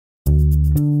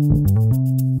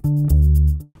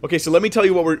Okay, so let me tell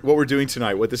you what we're doing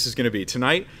tonight, what this is going to be.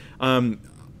 Tonight,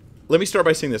 let me start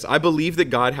by saying this. I believe that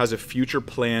God has a future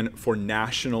plan for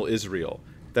national Israel.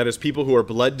 That is, people who are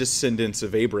blood descendants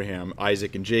of Abraham,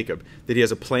 Isaac, and Jacob. That he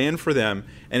has a plan for them,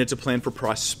 and it's a plan for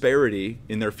prosperity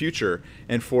in their future,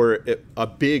 and for a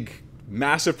big,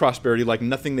 massive prosperity like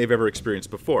nothing they've ever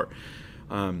experienced before.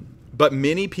 But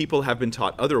many people have been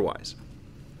taught otherwise.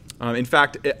 In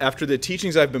fact, after the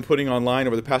teachings I've been putting online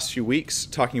over the past few weeks,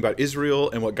 talking about Israel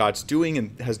and what God's doing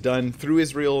and has done through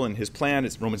Israel and his plan,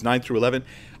 it's Romans 9 through 11,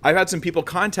 I've had some people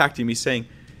contacting me saying,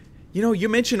 you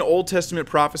mentioned Old Testament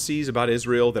prophecies about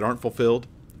Israel that aren't fulfilled.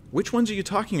 Which ones are you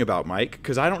talking about, Mike?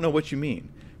 Because I don't know what you mean.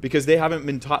 Because they haven't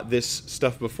been taught this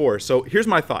stuff before. So here's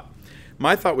my thought.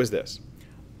 My thought was this.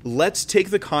 Let's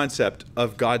take the concept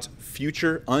of God's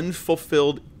future,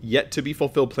 unfulfilled, yet to be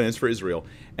fulfilled plans for Israel,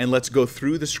 and let's go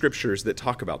through the scriptures that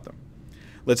talk about them.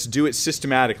 Let's do it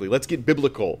systematically. Let's get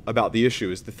biblical about the issue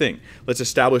is the thing. Let's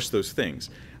establish those things.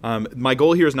 My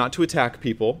goal here is not to attack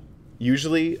people.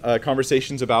 Usually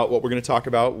conversations about what we're going to talk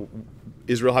about,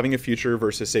 Israel having a future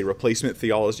versus, say, replacement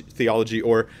theology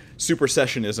or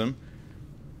supersessionism,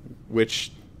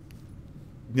 which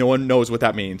no one knows what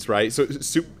that means, right? So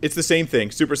it's the same thing.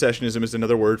 Supersessionism is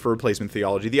another word for replacement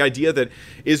theology. The idea that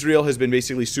Israel has been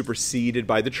basically superseded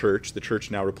by the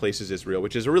church now replaces Israel,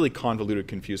 which is a really convoluted,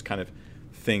 confused kind of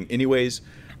thing. Anyways,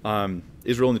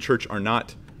 Israel and the church are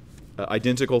not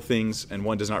identical things, and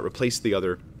one does not replace the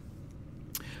other.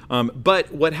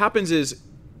 But what happens is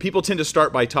people tend to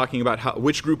start by talking about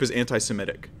which group is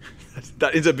anti-Semitic.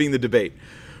 That ends up being the debate.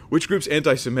 Which group's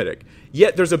anti-Semitic?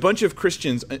 Yet there's a bunch of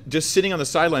Christians just sitting on the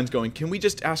sidelines going, can we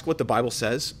just ask what the Bible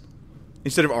says?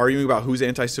 Instead of arguing about who's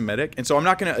anti-Semitic. And so I'm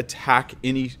not going to attack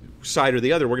any side or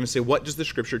the other. We're going to say, what does the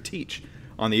scripture teach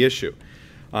on the issue?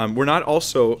 I'm not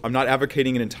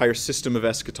advocating an entire system of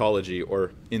eschatology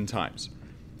or end times.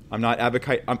 I'm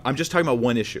just talking about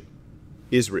one issue,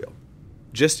 Israel.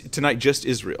 Tonight, just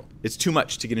Israel. It's too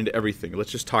much to get into everything.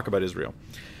 Let's just talk about Israel.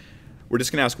 We're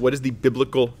just going to ask, what is the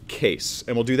biblical case?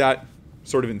 And we'll do that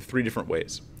sort of in three different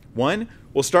ways. One,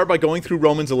 we'll start by going through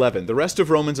Romans 11. The rest of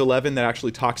Romans 11 that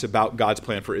actually talks about God's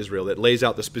plan for Israel, that lays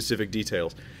out the specific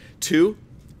details. Two,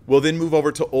 we'll then move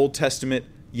over to Old Testament,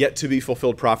 yet to be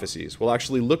fulfilled prophecies. We'll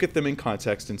actually look at them in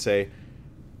context and say,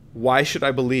 why should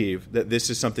I believe that this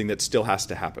is something that still has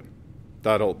to happen?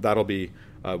 That'll be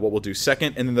what we'll do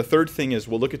second. And then the third thing is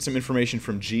we'll look at some information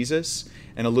from Jesus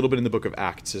and a little bit in the book of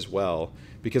Acts as well,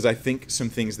 because I think some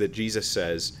things that Jesus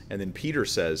says and then Peter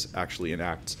says actually in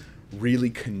Acts really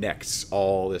connects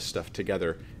all this stuff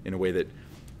together in a way that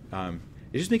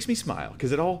it just makes me smile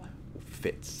because it all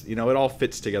fits. It all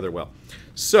fits together well.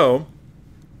 So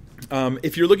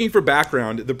if you're looking for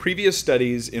background, the previous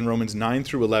studies in Romans 9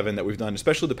 through 11 that we've done,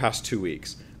 especially the past 2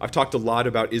 weeks, I've talked a lot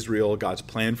about Israel, God's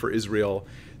plan for Israel,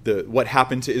 what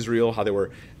happened to Israel, how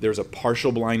there's a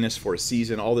partial blindness for a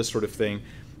season, all this sort of thing.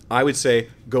 I would say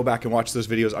go back and watch those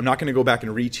videos. I'm not going to go back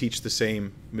and reteach the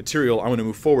same material. I want to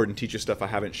move forward and teach you stuff I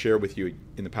haven't shared with you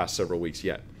in the past several weeks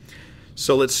yet.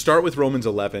 So let's start with Romans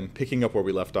 11, picking up where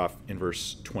we left off in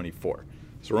verse 24.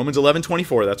 So Romans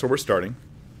 11:24, that's where we're starting.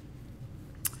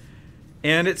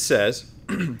 And it says,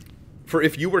 for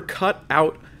if you were cut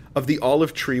out of the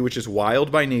olive tree which is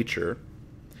wild by nature,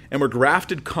 and were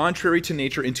grafted contrary to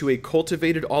nature into a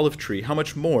cultivated olive tree, how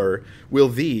much more will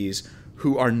these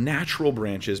who are natural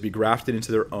branches be grafted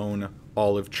into their own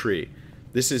olive tree?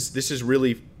 This is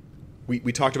really,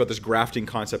 we talked about this grafting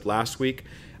concept last week,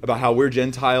 about how we're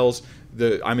Gentiles,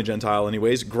 I'm a Gentile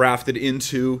anyways, grafted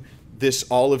into this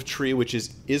olive tree, which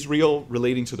is Israel,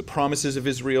 relating to the promises of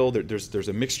Israel. There's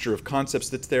a mixture of concepts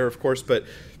that's there, of course, but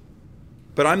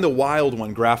I'm the wild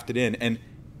one grafted in. And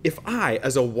if I,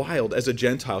 as a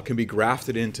Gentile, can be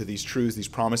grafted into these truths, these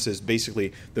promises,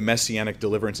 basically the messianic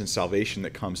deliverance and salvation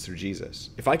that comes through Jesus,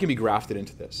 if I can be grafted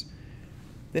into this,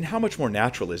 then how much more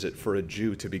natural is it for a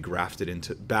Jew to be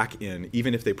grafted back in,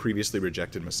 even if they previously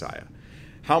rejected Messiah?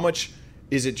 How much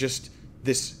is it just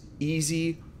this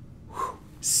easy,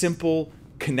 simple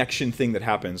connection thing that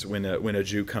happens when a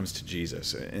Jew comes to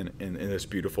Jesus in this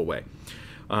beautiful way?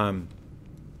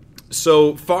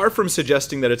 So far from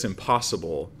suggesting that it's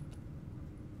impossible,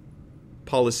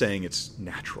 Paul is saying it's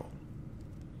natural.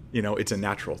 It's a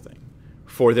natural thing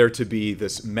for there to be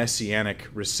this messianic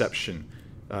reception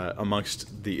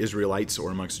amongst the Israelites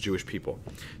or amongst Jewish people.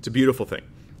 It's a beautiful thing.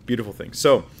 Beautiful thing.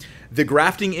 So the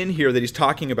grafting in here that he's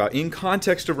talking about in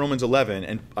context of Romans 11,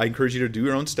 and I encourage you to do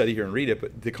your own study here and read it,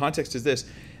 but the context is this.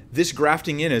 This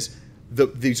grafting in is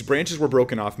these branches were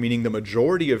broken off, meaning the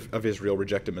majority of Israel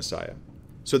rejected Messiah.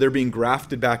 So they're being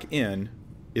grafted back in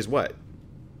is what?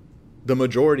 the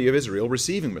majority of Israel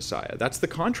receiving Messiah. That's the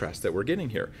contrast that we're getting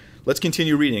here. Let's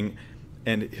continue reading,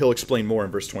 and he'll explain more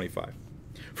in verse 25.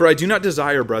 For I do not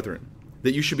desire, brethren,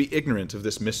 that you should be ignorant of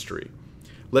this mystery,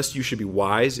 lest you should be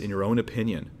wise in your own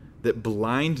opinion, that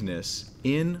blindness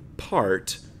in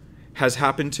part has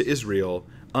happened to Israel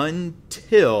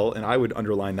until, and I would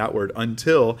underline that word,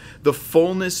 until the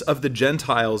fullness of the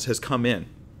Gentiles has come in.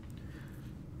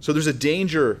 So there's a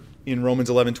danger in Romans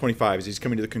 11:25 as he's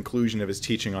coming to the conclusion of his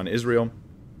teaching on Israel.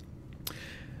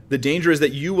 The danger is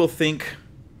that you will think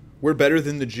we're better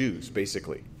than the Jews,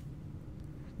 basically.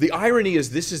 The irony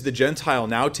is this is the Gentile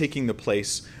now taking the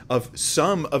place of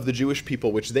some of the Jewish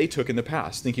people which they took in the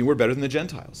past, thinking we're better than the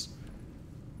Gentiles.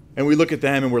 And we look at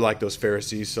them and we're like those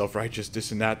Pharisees, self-righteous,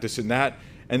 this and that, this and that.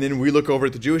 And then we look over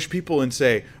at the Jewish people and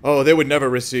say, oh, they would never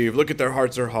receive. Look at their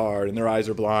hearts are hard and their eyes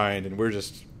are blind. And we're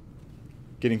just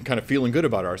getting kind of feeling good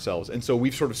about ourselves. And so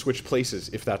we've sort of switched places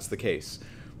if that's the case.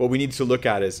 What we need to look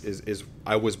at is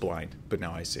I was blind, but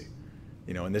now I see.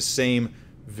 And this same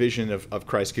vision of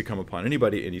Christ could come upon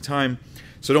anybody, anytime.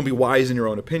 So don't be wise in your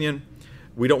own opinion.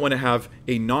 We don't want to have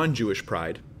a non-Jewish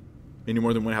pride any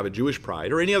more than we want to have a Jewish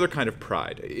pride or any other kind of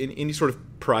pride. Any sort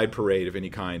of pride parade of any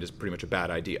kind is pretty much a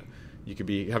bad idea. You could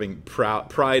be having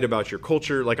pride about your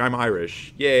culture, like I'm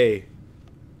Irish. Yay.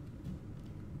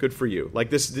 Good for you.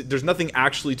 Like this, there's nothing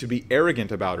actually to be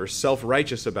arrogant about or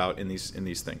self-righteous about in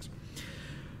these things.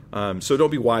 So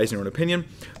don't be wise in your own opinion.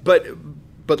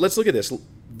 But let's look at this.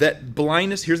 That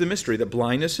blindness, here's the mystery, that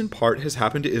blindness in part has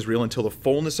happened to Israel until the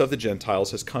fullness of the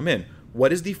Gentiles has come in.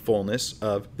 What is the fullness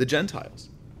of the Gentiles?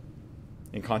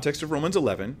 In context of Romans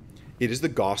 11, it is the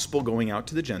gospel going out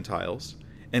to the Gentiles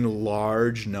and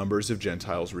large numbers of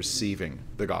Gentiles receiving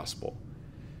the gospel.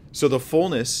 So the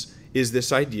fullness is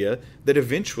this idea that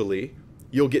eventually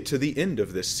you'll get to the end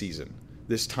of this season,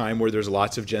 this time where there's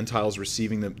lots of Gentiles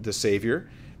receiving the Savior,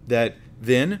 that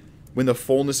then when the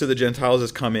fullness of the Gentiles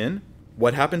has come in,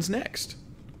 what happens next?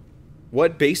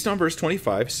 What, based on verse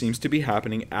 25, seems to be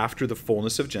happening after the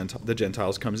fullness of the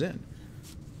Gentiles comes in?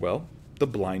 Well, the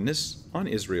blindness on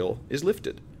Israel is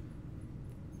lifted.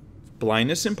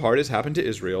 Blindness in part has happened to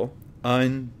Israel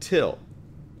until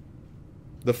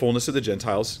the fullness of the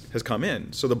Gentiles has come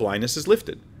in. So the blindness is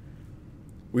lifted.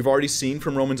 We've already seen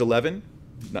from Romans 11,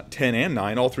 10 and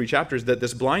 9, all three chapters, that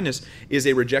this blindness is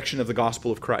a rejection of the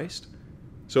gospel of Christ.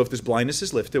 So if this blindness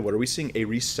is lifted, what are we seeing? A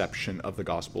reception of the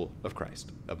gospel of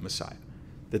Christ, of Messiah.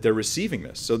 That they're receiving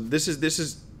this. So this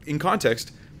is in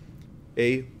context,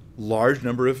 a large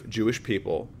number of Jewish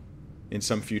people in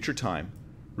some future time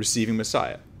receiving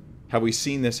Messiah. Have we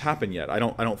seen this happen yet? I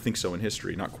don't think so in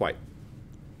history, not quite.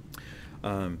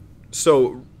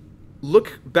 So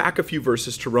look back a few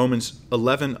verses to Romans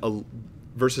 11,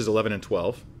 verses 11 and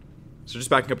 12. So just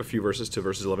backing up a few verses to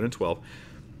verses 11 and 12.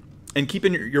 And keep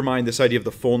in your mind this idea of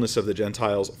the fullness of the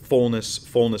Gentiles, fullness,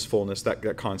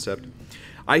 that concept.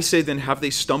 I say then, have they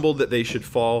stumbled that they should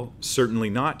fall? Certainly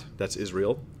not. That's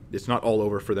Israel. It's not all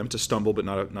over for them to stumble, but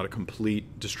not a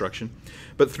complete destruction.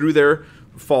 But through their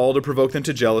fall to provoke them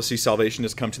to jealousy, salvation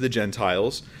has come to the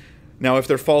Gentiles. Now, if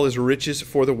their fall is riches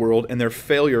for the world, and their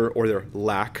failure or their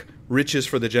lack riches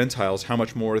for the Gentiles, how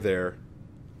much more their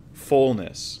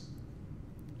fullness?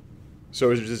 So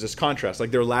there's this contrast.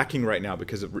 Like they're lacking right now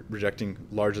because of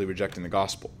largely rejecting the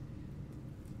gospel.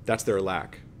 That's their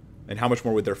lack. And how much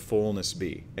more would their fullness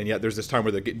be? And yet there's this time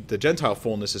where the Gentile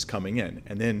fullness is coming in,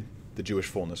 and then the Jewish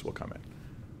fullness will come in.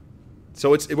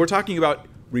 So we're talking about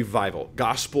revival,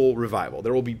 gospel revival.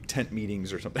 There will be tent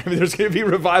meetings or something. I mean, there's going to be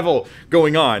revival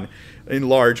going on in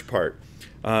large part.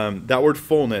 That word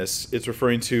fullness, it's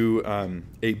referring to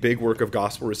a big work of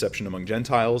gospel reception among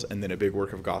Gentiles, and then a big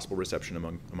work of gospel reception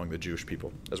among the Jewish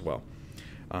people as well.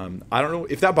 I don't know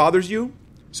if that bothers you.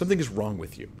 Something is wrong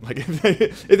with you. Like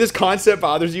if this concept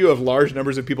bothers you of large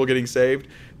numbers of people getting saved,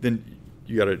 then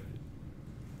you got to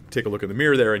take a look in the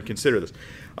mirror there and consider this.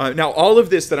 Now, all of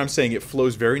this that I'm saying, it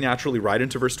flows very naturally right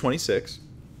into verse 26.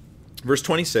 Verse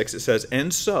 26, it says,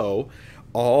 "And so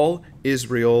all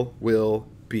Israel will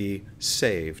be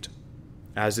saved,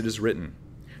 as it is written,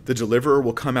 the deliverer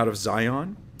will come out of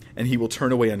Zion, and he will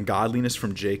turn away ungodliness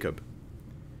from Jacob."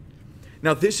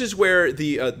 Now, this is where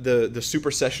the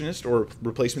supersessionist or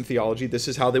replacement theology, this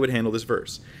is how they would handle this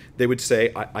verse. They would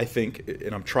say, I think,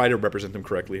 and I'm trying to represent them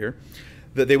correctly here,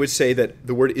 that they would say that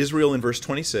the word Israel in verse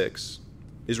 26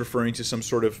 is referring to some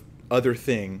sort of other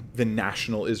thing than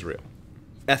national Israel.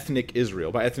 Ethnic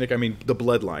Israel. By ethnic, I mean the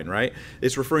bloodline, right?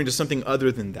 It's referring to something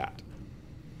other than that.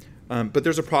 But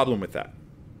there's a problem with that.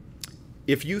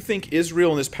 If you think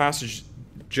Israel in this passage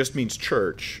just means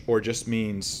church, or just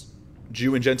means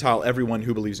Jew and Gentile, everyone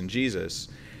who believes in Jesus,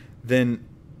 then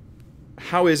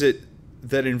how is it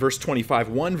that in verse 25,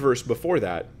 one verse before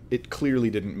that, it clearly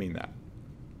didn't mean that.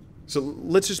 So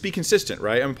let's just be consistent,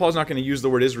 right? I mean, Paul's not going to use the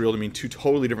word Israel to mean two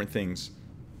totally different things,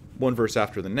 one verse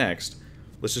after the next.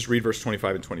 Let's just read verse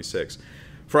 25 and 26.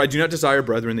 For I do not desire,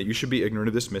 brethren, that you should be ignorant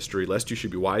of this mystery, lest you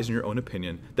should be wise in your own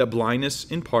opinion, that blindness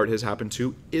in part has happened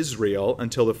to Israel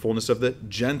until the fullness of the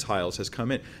Gentiles has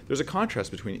come in. There's a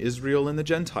contrast between Israel and the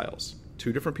Gentiles,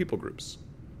 two different people groups.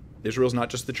 Israel's not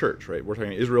just the church, right? We're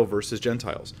talking Israel versus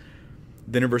Gentiles.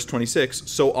 Then in verse 26,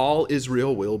 so all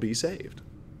Israel will be saved.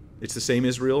 It's the same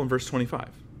Israel in verse 25.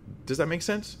 Does that make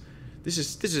sense? This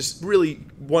is really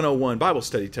 101 Bible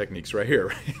study techniques right here,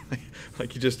 right?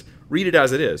 Like you just read it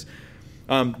as it is.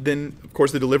 Then, of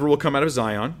course, the deliverer will come out of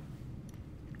Zion,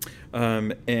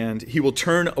 and he will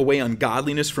turn away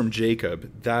ungodliness from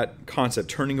Jacob. That concept,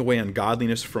 turning away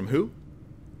ungodliness from who?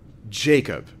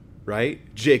 Jacob, right?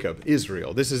 Jacob,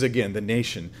 Israel. This is, again, the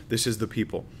nation. This is the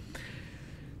people.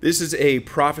 This is a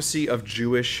prophecy of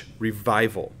Jewish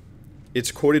revival.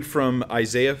 It's quoted from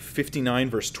Isaiah 59,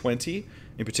 verse 20.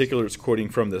 In particular, it's quoting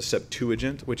from the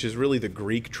Septuagint, which is really the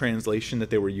Greek translation that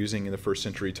they were using in the first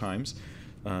century times.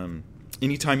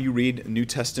 Anytime you read New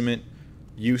Testament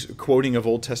quoting of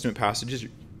Old Testament passages,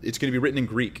 it's going to be written in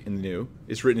Greek in the New.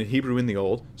 It's written in Hebrew in the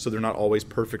Old, so they're not always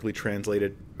perfectly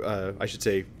translated. I should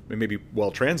say it may be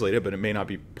well translated, but it may not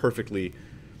be perfectly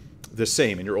the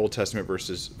same in your Old Testament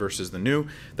versus the New.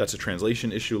 That's a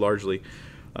translation issue largely.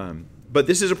 But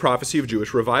this is a prophecy of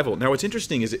Jewish revival. Now, what's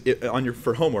interesting is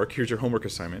for homework, here's your homework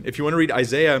assignment. If you want to read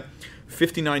Isaiah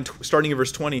 59, starting in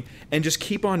verse 20, and just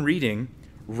keep on reading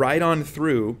right on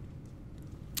through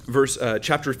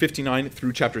chapter 59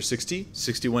 through chapter 60,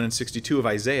 61 and 62 of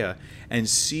Isaiah, and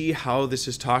see how this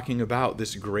is talking about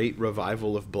this great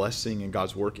revival of blessing and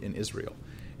God's work in Israel.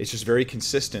 It's just very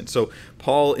consistent. So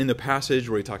Paul, in the passage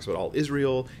where he talks about all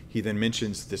Israel, he then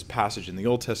mentions this passage in the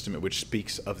Old Testament which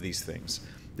speaks of these things.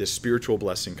 This spiritual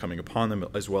blessing coming upon them,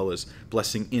 as well as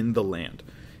blessing in the land.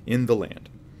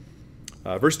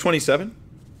 Verse 27,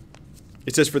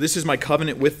 it says, for this is my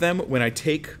covenant with them when I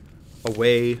take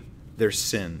away their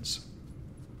sins.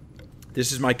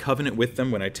 This is my covenant with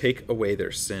them when I take away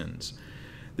their sins.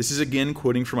 This is again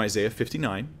quoting from Isaiah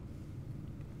 59.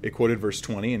 It quoted verse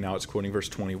 20, and now it's quoting verse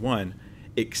 21,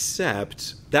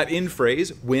 except that end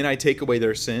phrase, when I take away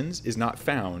their sins, is not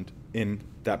found in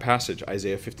that passage,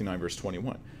 Isaiah 59, verse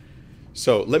 21.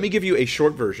 So let me give you a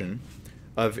short version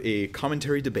of a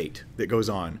commentary debate that goes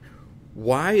on.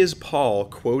 Why is Paul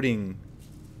quoting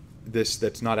this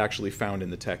that's not actually found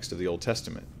in the text of the Old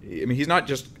Testament? I mean, it's not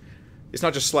just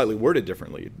slightly worded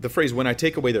differently. The phrase, when I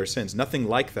take away their sins, nothing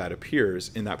like that appears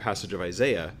in that passage of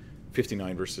Isaiah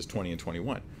 59, verses 20 and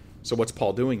 21. So what's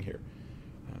Paul doing here?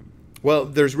 Well,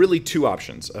 there's really two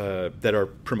options that are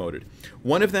promoted.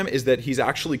 One of them is that he's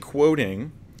actually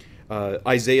quoting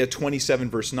Isaiah 27,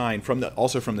 verse 9,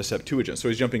 also from the Septuagint. So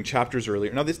he's jumping chapters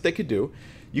earlier. Now, this they could do.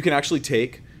 You can actually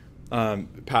take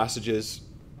passages.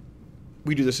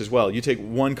 We do this as well. You take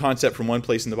one concept from one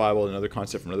place in the Bible and another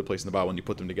concept from another place in the Bible, and you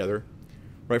put them together.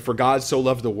 Right? For God so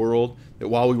loved the world that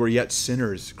while we were yet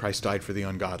sinners, Christ died for the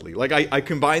ungodly. Like I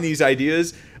combine these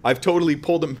ideas. I've totally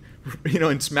pulled them,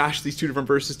 and smashed these two different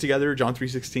verses together, John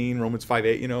 3:16, Romans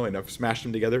 5:8, and I've smashed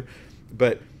them together.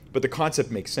 But the concept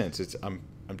makes sense. I'm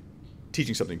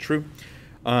teaching something true.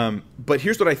 But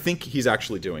here's what I think he's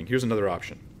actually doing. Here's another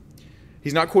option.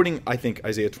 He's not quoting, I think,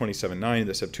 Isaiah 27:9 in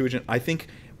the Septuagint. I think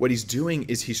what he's doing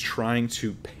is he's trying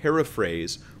to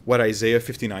paraphrase what Isaiah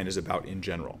 59 is about in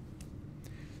general.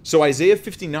 So Isaiah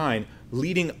 59,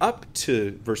 leading up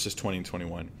to verses 20 and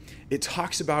 21, it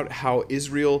talks about how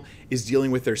Israel is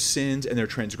dealing with their sins and their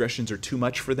transgressions are too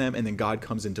much for them, and then God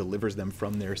comes and delivers them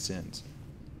from their sins.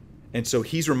 And so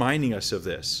he's reminding us of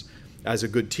this as a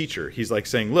good teacher. He's like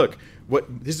saying, look,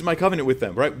 this is my covenant with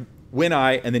them, right?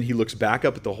 And then he looks back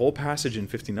up at the whole passage in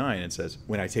 59 and says,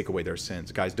 when I take away their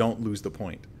sins. Guys, don't lose the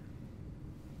point.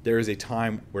 There is a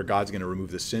time where God's going to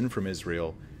remove the sin from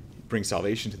Israel, bring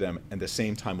salvation to them, and the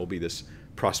same time will be this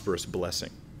prosperous blessing.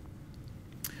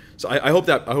 So I hope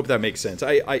that makes sense.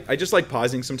 I just like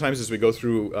pausing sometimes as we go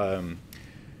through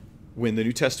when the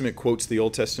New Testament quotes the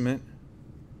Old Testament,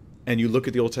 and you look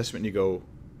at the Old Testament and you go,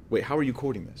 wait, how are you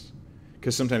quoting this?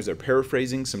 Because sometimes they're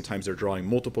paraphrasing, sometimes they're drawing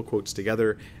multiple quotes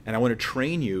together, and I want to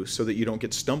train you so that you don't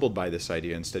get stumbled by this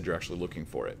idea. Instead, you're actually looking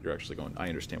for it. You're actually going, I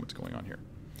understand what's going on here.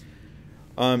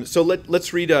 So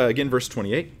let's read again verse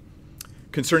 28.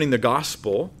 Concerning the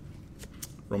gospel,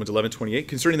 Romans 11:28,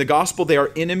 concerning the gospel, they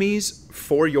are enemies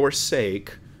for your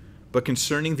sake, but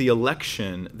concerning the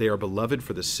election, they are beloved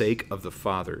for the sake of the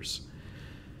fathers.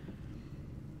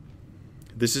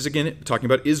 This is, again, talking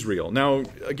about Israel. Now,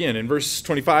 again, in verse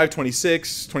 25,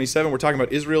 26, 27, we're talking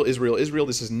about Israel, Israel, Israel.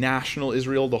 This is national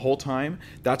Israel the whole time.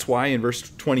 That's why in verse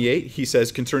 28, he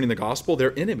says concerning the gospel,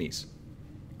 they're enemies.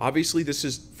 Obviously, this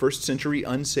is first century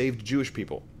unsaved Jewish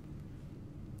people.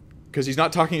 Because he's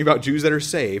not talking about Jews that are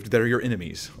saved, that are your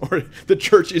enemies. Or the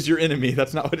church is your enemy.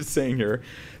 That's not what it's saying here.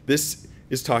 This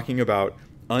is talking about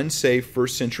unsaved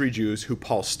first century Jews who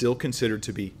Paul still considered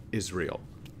to be Israel.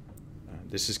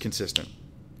 This is consistent.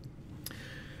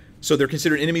 So they're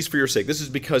considered enemies for your sake. This is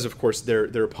because, of course,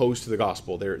 they're opposed to the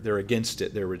gospel. They're against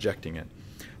it. They're rejecting it.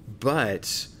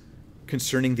 But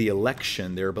concerning the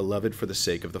election, they're beloved for the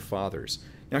sake of the fathers.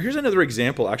 Now, here's another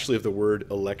example, actually, of the word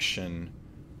election,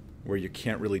 where you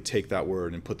can't really take that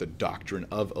word and put the doctrine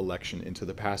of election into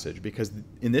the passage. Because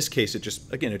in this case, it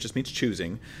just means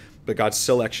choosing. But God's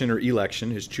selection or election,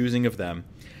 his choosing of them,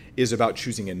 is about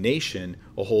choosing a nation,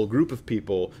 a whole group of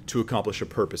people, to accomplish a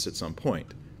purpose at some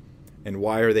point. And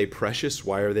why are they precious?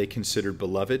 Why are they considered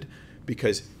beloved?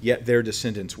 Because yet their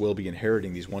descendants will be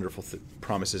inheriting these wonderful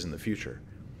promises in the future.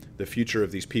 The future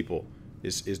of these people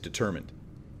is determined.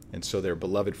 And so they're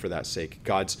beloved for that sake.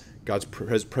 God's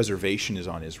preservation is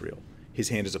on Israel. His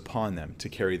hand is upon them to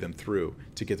carry them through,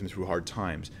 to get them through hard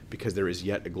times, because there is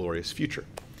yet a glorious future.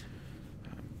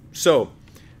 So,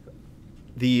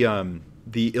 the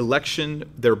election,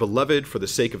 they're beloved for the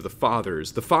sake of the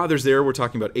fathers. The fathers there, we're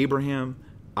talking about Abraham,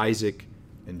 Isaac,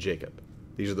 and Jacob.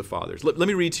 These are the fathers. Let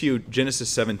me read to you Genesis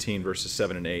 17, verses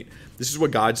 7 and 8. This is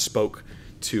what God spoke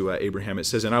to Abraham. It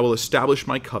says, "And I will establish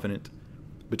my covenant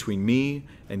between me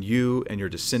and you and your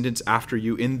descendants after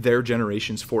you in their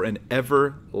generations for an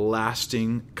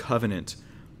everlasting covenant,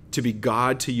 to be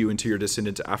God to you and to your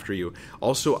descendants after you.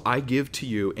 Also I give to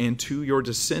you and to your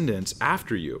descendants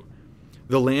after you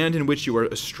the land in which you are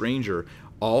a stranger,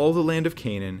 all the land of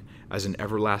Canaan, as an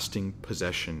everlasting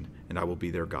possession, and I will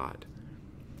be their God."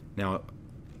 Now,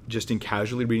 just in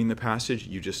casually reading the passage,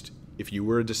 if you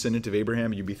were a descendant of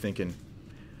Abraham, you'd be thinking,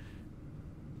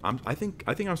 I think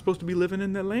I'm supposed to be living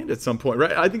in that land at some point,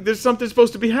 right? I think there's something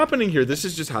supposed to be happening here. This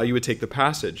is just how you would take the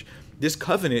passage. This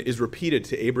covenant is repeated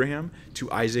to Abraham, to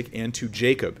Isaac, and to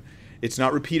Jacob. It's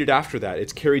not repeated after that.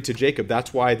 It's carried to Jacob.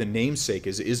 That's why the namesake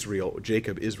is Israel,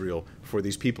 Jacob, Israel, for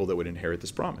these people that would inherit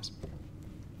this promise.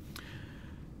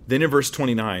 Then in verse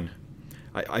 29,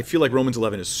 I feel like Romans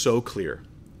 11 is so clear.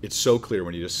 It's so clear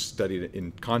when you just study it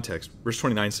in context. Verse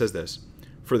 29 says this,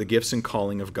 "For the gifts and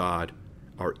calling of God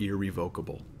are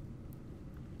irrevocable."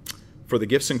 For the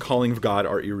gifts and calling of God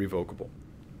are irrevocable.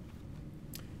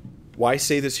 Why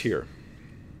say this here?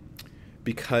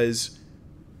 Because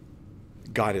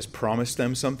God has promised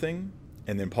them something,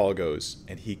 and then Paul goes,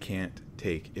 and he can't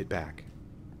take it back.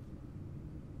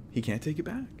 He can't take it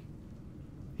back.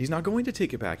 He's not going to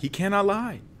take it back. He cannot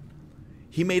lie.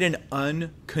 He made an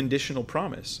unconditional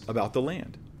promise about the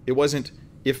land. It wasn't,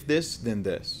 if this, then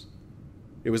this.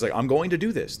 It was like, I'm going to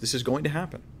do this. This is going to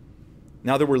happen.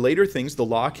 Now, there were later things. The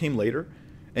law came later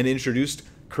and introduced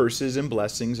curses and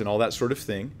blessings and all that sort of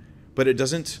thing. But it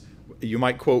doesn't, you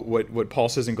might quote what Paul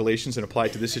says in Galatians and apply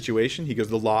it to this situation. He goes,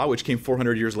 the law, which came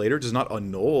 400 years later, does not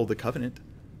annul the covenant.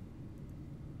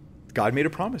 God made a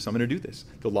promise. I'm going to do this.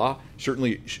 The law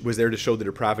certainly was there to show the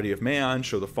depravity of man,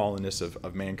 show the fallenness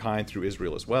of mankind through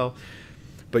Israel as well.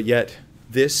 But yet,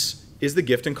 this is the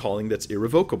gift and calling that's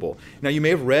irrevocable. Now, you may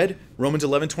have read Romans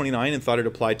 11:29 and thought it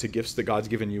applied to gifts that God's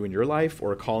given you in your life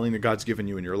or a calling that God's given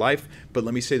you in your life. But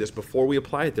let me say this. Before we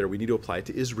apply it there, we need to apply it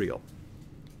to Israel.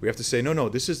 We have to say, no,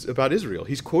 this is about Israel.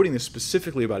 He's quoting this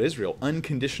specifically about Israel,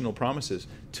 unconditional promises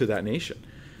to that nation.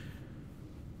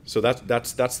 So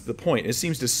that's the point. It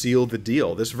seems to seal the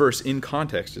deal. This verse in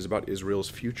context is about Israel's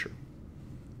future.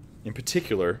 In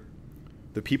particular,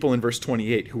 the people in verse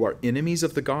 28 who are enemies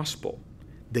of the gospel,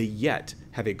 they yet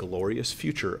have a glorious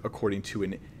future according to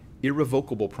an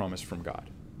irrevocable promise from God.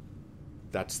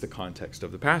 That's the context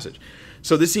of the passage.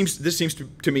 So this seems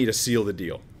to me to seal the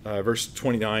deal. Verse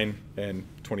 29 and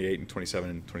 28 and 27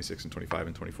 and 26 and 25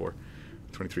 and 24.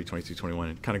 23, 22, 21,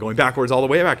 and kind of going backwards all the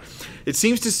way back. It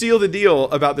seems to seal the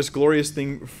deal about this glorious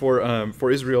thing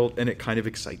for Israel, and it kind of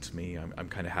excites me. I'm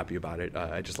kind of happy about it.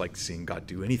 I just like seeing God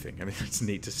do anything. I mean, it's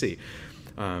neat to see.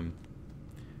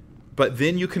 But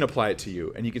then you can apply it to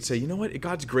you, and you can say, you know what?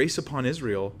 God's grace upon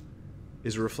Israel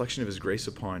is a reflection of his grace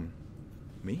upon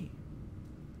me.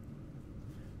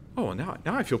 Oh, now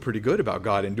I feel pretty good about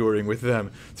God enduring with them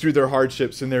through their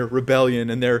hardships and their rebellion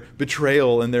and their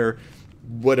betrayal and their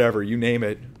whatever, you name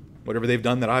it, whatever they've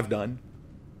done that I've done.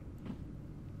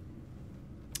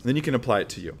 Then you can apply it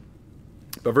to you.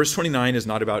 But verse 29 is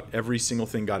not about every single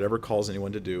thing God ever calls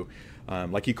anyone to do.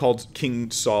 Like he called King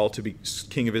Saul to be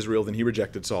king of Israel, then he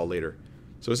rejected Saul later.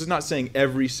 So this is not saying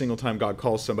every single time God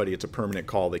calls somebody, it's a permanent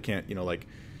call. They can't, like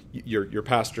your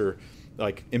pastor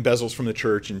like embezzles from the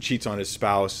church and cheats on his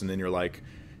spouse, and then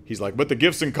he's like, but the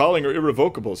gifts and calling are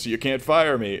irrevocable, so you can't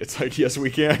fire me. It's like, yes, we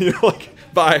can.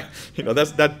 Bye.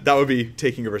 That would be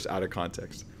taking a verse out of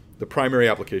context. The primary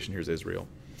application here is Israel,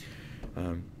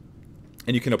 and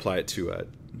you can apply it to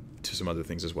some other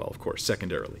things as well, of course,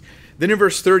 secondarily. Then in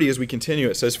verse 30, as we continue,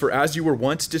 it says, "For as you were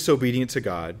once disobedient to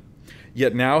God,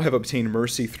 yet now have obtained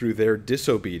mercy through their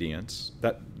disobedience."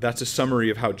 That's a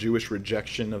summary of how Jewish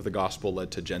rejection of the gospel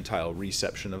led to Gentile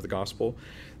reception of the gospel.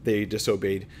 They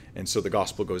disobeyed, and so the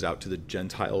gospel goes out to the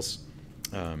Gentiles.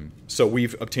 So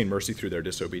we've obtained mercy through their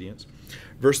disobedience.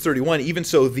 Verse 31, "Even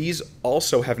so, these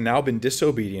also have now been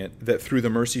disobedient, that through the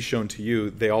mercy shown to you,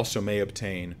 they also may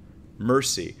obtain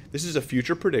mercy." This is a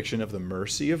future prediction of the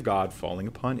mercy of God falling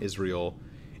upon Israel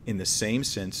in the same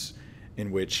sense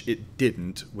in which it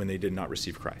didn't when they did not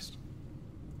receive Christ.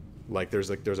 There's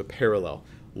a parallel.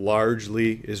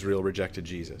 Largely, Israel rejected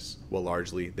Jesus. Well,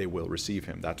 largely, they will receive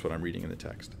him. That's what I'm reading in the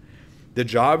text. The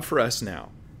job for us now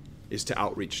is to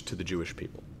outreach to the Jewish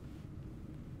people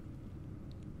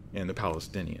and the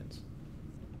Palestinians,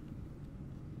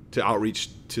 to outreach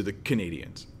to the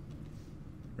Canadians,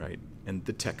 right, and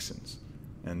the Texans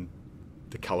and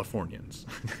the Californians,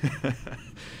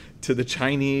 to the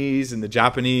Chinese and the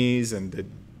Japanese and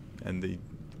the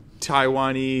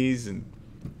Taiwanese, and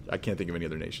I can't think of any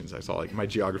other nations. I saw my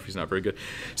geography is not very good.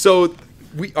 So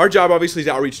our job obviously is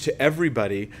to outreach to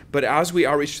everybody, but as we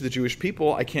outreach to the Jewish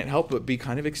people, I can't help but be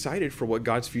kind of excited for what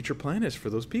God's future plan is for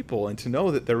those people, and to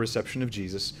know that their reception of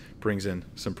Jesus brings in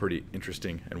some pretty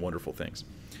interesting and wonderful things.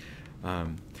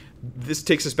 This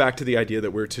takes us back to the idea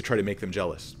that we're to try to make them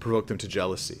jealous, provoke them to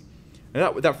jealousy.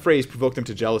 And that phrase, provoke them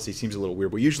to jealousy, seems a little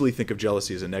weird. We usually think of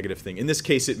jealousy as a negative thing. In this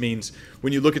case, it means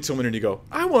when you look at someone and you go,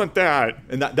 I want that.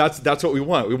 And that's what we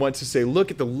want. We want to say,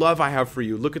 look at the love I have for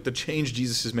you. Look at the change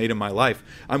Jesus has made in my life.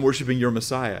 I'm worshiping your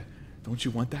Messiah. Don't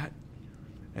you want that?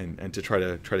 And to try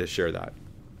to share that.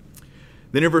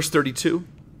 Then in verse 32,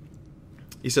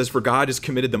 he says, "For God has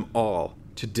committed them all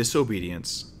to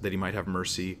disobedience, that he might have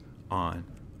mercy on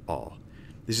all."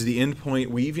 This is the end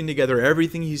point, weaving together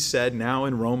everything he said now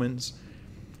in Romans.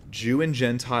 Jew and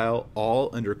Gentile, all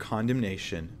under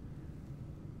condemnation,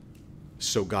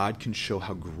 so God can show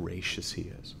how gracious he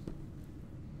is.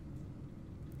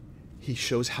 He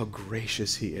shows how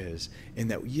gracious he is, in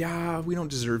that, we don't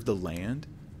deserve the land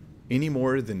any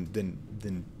more than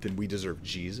we deserve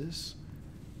Jesus.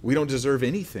 We don't deserve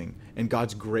anything, and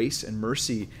God's grace and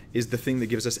mercy is the thing that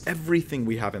gives us everything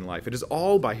we have in life. It is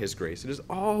all by his grace. It is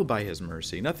all by his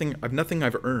mercy. Nothing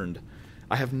I've earned.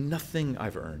 I have nothing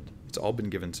I've earned. It's all been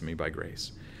given to me by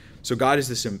grace. So God is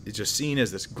just seen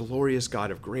as this glorious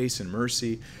God of grace and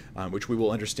mercy, which we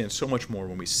will understand so much more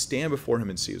when we stand before him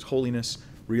and see his holiness,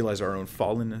 realize our own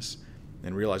fallenness,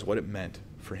 and realize what it meant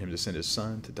for him to send his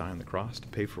son to die on the cross to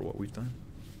pay for what we've done.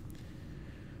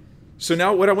 So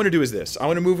now what I want to do is this. I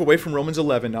want to move away from Romans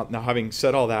 11, now having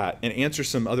said all that, and answer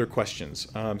some other questions.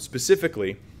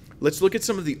 Specifically, let's look at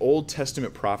some of the Old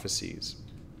Testament prophecies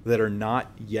that are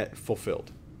not yet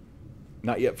fulfilled.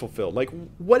 Not yet fulfilled. Like,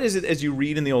 what is it as you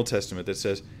read in the Old Testament that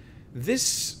says, this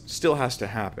still has to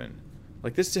happen?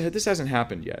 Like, this hasn't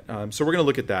happened yet. So we're going to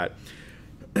look at that.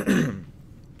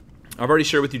 I've already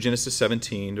shared with you Genesis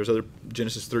 17. There's other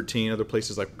Genesis 13, other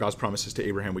places like God's promises to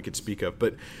Abraham we could speak of.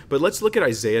 But let's look at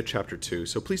Isaiah chapter 2.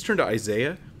 So please turn to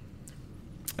Isaiah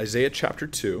chapter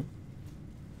 2.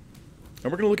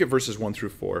 And we're going to look at verses 1 through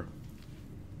 4.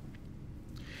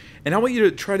 And I want you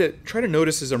to try to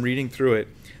notice as I'm reading through it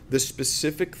the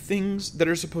specific things that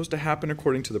are supposed to happen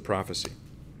according to the prophecy.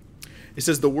 It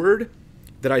says, "The word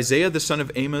that Isaiah the son of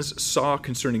Amos saw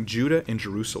concerning Judah and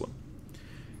Jerusalem.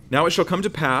 Now it shall come to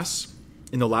pass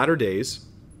in the latter days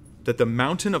that the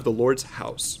mountain of the Lord's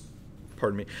house,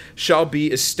 shall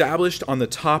be established on the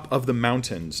top of the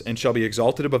mountains and shall be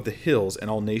exalted above the hills, and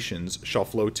all nations shall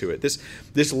flow to it."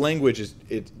 This language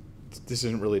this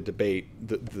isn't really a debate.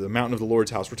 The mountain of the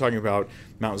Lord's house, we're talking about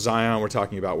Mount Zion, we're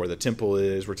talking about where the temple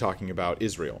is, we're talking about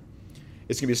Israel.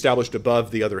 It's going to be established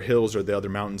above the other hills or the other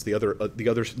mountains, the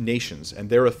other nations and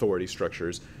their authority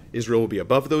structures. Israel will be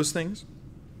above those things.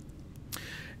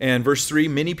 And verse 3,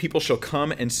 "Many people shall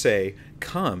come and say,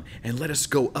 Come, and let us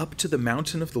go up to the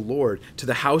mountain of the Lord, to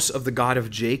the house of the God of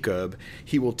Jacob.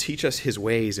 He will teach us his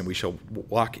ways, and we shall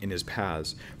walk in his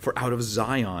paths. For out of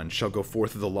Zion shall go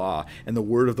forth the law, and the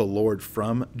word of the Lord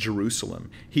from Jerusalem.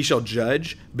 He shall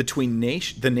judge between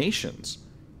the nations."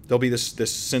 There'll be this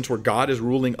sense where God is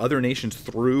ruling other nations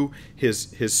through his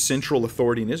central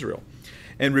authority in Israel.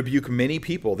 and rebuke many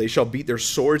people. They shall beat their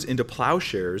swords into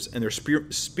plowshares and their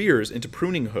spears into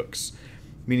pruning hooks,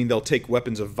 meaning they'll take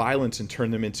weapons of violence and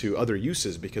turn them into other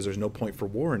uses because there's no point for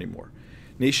war anymore.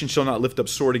 Nation shall not lift up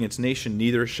sword against nation,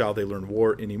 neither shall they learn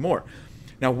war anymore.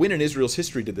 Now, when in Israel's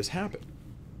history did this happen?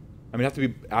 I mean, it have to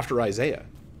be after Isaiah.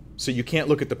 So you can't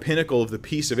look at the pinnacle of the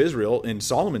peace of Israel in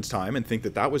Solomon's time and think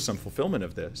that that was some fulfillment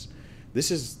of this.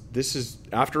 This is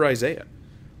after Isaiah.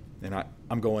 And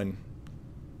I'm going,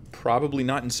 probably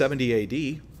not in 70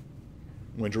 AD,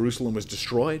 when Jerusalem was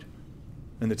destroyed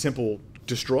and the temple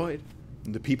destroyed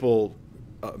and the people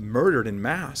murdered in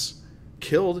mass,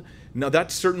 killed. No,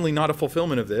 that's certainly not a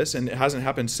fulfillment of this, and it hasn't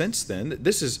happened since then.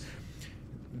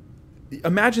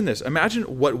 Imagine this. Imagine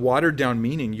what watered down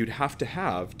meaning you'd have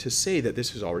to say that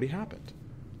this has already happened.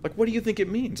 Like, what do you think it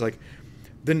means? Like,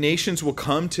 the nations will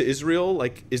come to Israel?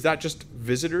 Like, is that just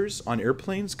visitors on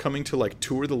airplanes coming to, like,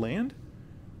 tour the land?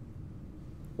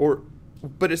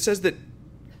 But it says that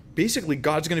basically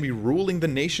God's going to be ruling the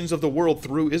nations of the world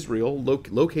through Israel,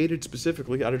 located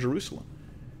specifically out of Jerusalem.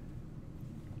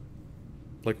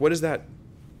 Like, what is that?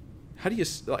 How do you...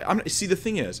 see, the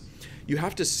thing is, you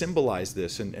have to symbolize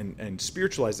this and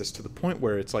spiritualize this to the point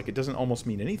where it's like it doesn't almost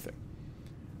mean anything.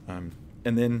 And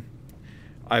then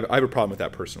I have a problem with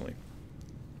that personally.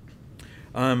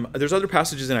 There's other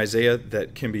passages in Isaiah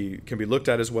that can be looked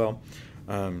at as well.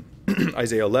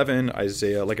 Isaiah 11,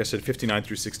 Isaiah, like I said, 59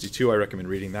 through 62, I recommend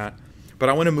reading that. But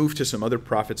I want to move to some other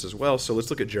prophets as well, so let's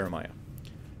look at Jeremiah.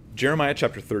 Jeremiah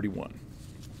chapter 31.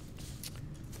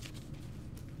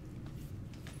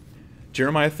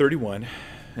 Jeremiah 31,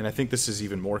 and I think this is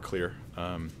even more clear.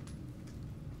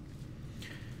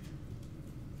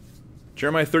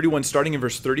 Jeremiah 31, starting in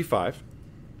verse 35,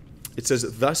 it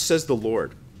says, "Thus says the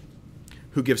Lord,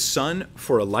 who gives sun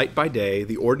for a light by day,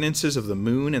 the ordinances of the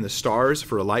moon and the stars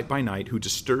for a light by night, who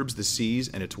disturbs the seas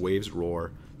and its waves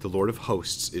roar. The Lord of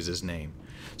hosts is his name."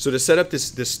 So to set up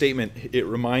this statement, it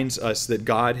reminds us that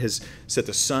God has set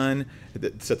the sun,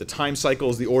 set the time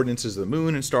cycles, the ordinances of the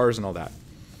moon and stars and all that.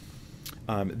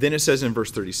 Then it says in verse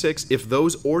 36, "If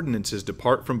those ordinances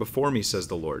depart from before me, says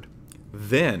the Lord,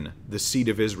 then the seed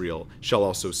of Israel shall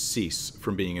also cease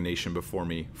from being a nation before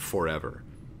me forever."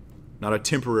 Not a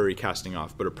temporary casting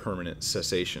off, but a permanent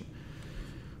cessation.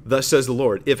 "Thus says the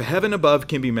Lord, if heaven above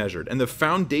can be measured, and the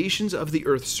foundations of the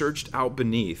earth searched out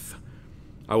beneath,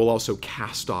 I will also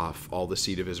cast off all the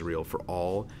seed of Israel for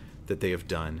all that they have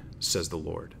done, says the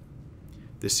Lord."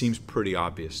 This seems pretty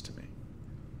obvious to me.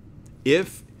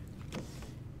 If,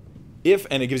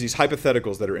 and it gives these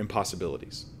hypotheticals that are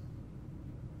impossibilities.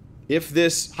 If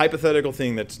this hypothetical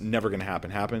thing that's never going to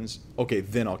happen happens, okay,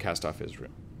 then I'll cast off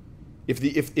Israel.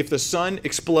 If the sun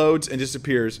explodes and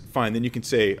disappears, fine, then you can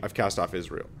say, I've cast off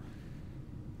Israel.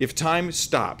 If time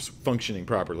stops functioning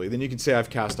properly, then you can say, I've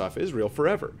cast off Israel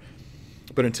forever.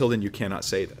 But until then, you cannot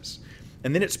say this.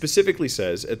 And then it specifically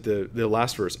says at the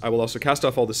last verse, "I will also cast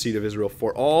off all the seed of Israel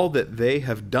for all that they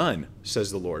have done,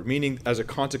 says the Lord," meaning as a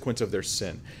consequence of their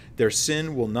sin. Their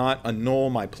sin will not annul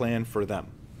my plan for them.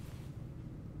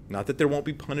 Not that there won't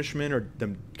be punishment or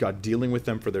God dealing with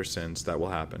them for their sins. That will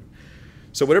happen.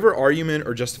 So whatever argument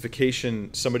or justification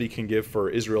somebody can give for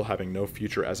Israel having no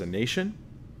future as a nation,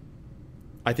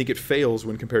 I think it fails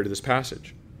when compared to this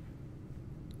passage.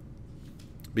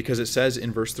 Because it says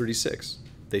in verse 36,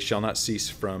 "They shall not cease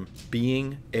from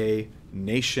being a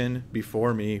nation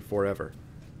before me forever."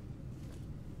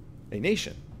 A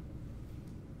nation.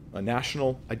 A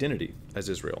national identity as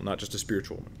Israel, not just a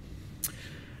spiritual one.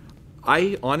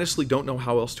 I honestly don't know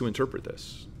how else to interpret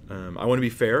this. I want to be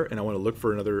fair, and I want to look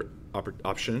for another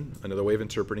option, another way of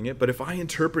interpreting it. But if I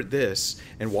interpret this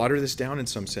and water this down in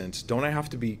some sense, don't I have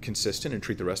to be consistent and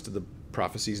treat the rest of the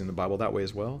prophecies in the Bible that way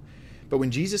as well? But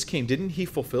when Jesus came, didn't he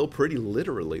fulfill pretty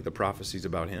literally the prophecies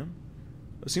about him?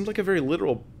 It seems like a very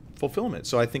literal fulfillment.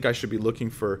 So I think I should be looking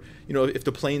for, if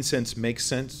the plain sense makes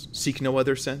sense, seek no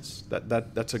other sense.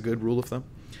 That's a good rule of thumb.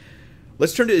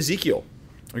 Let's turn to Ezekiel.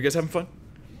 Are you guys having fun?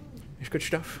 It's good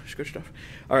stuff. It's good stuff.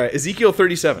 All right, Ezekiel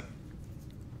 37.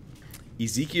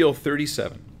 Ezekiel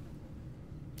 37.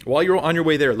 While you're on your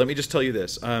way there, let me just tell you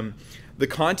this. The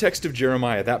context of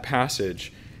Jeremiah, that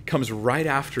passage, comes right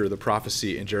after the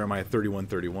prophecy in Jeremiah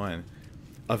 31:31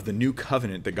 of the new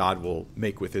covenant that God will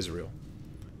make with Israel,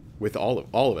 with all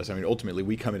of us. I mean, ultimately,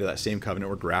 we come into that same covenant.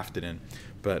 We're grafted in.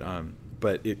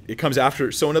 But it comes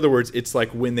after. So in other words, it's like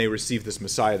when they receive this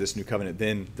Messiah, this new covenant,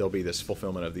 then there'll be this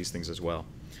fulfillment of these things as well.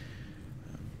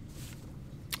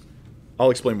 I'll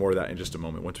explain more of that in just a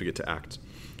moment once we get to Acts.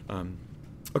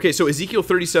 Okay, so Ezekiel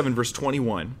 37, verse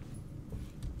 21.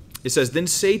 It says, "Then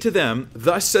say to them,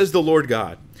 thus says the Lord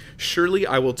God, surely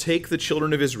I will take the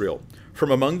children of Israel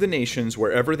from among the nations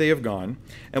wherever they have gone,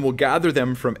 and will gather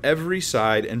them from every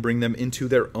side and bring them into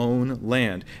their own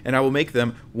land. And I will make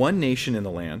them one nation in the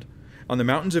land, on the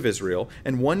mountains of Israel,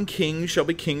 and one king shall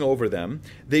be king over them.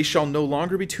 They shall no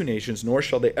longer be two nations, nor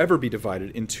shall they ever be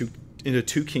divided into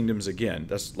two kingdoms again."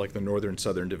 That's like the northern and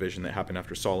southern division that happened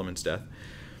after Solomon's death.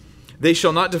 "They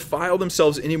shall not defile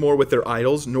themselves any more with their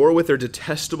idols, nor with their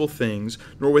detestable things,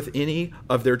 nor with any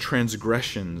of their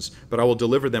transgressions, but I will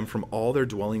deliver them from all their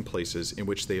dwelling places in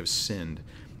which they have sinned,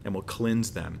 and will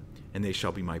cleanse them, and they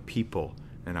shall be my people,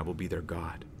 and I will be their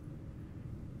God."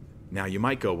 Now you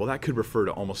might go, well, that could refer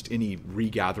to almost any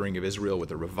regathering of Israel with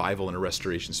a revival and a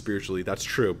restoration spiritually. That's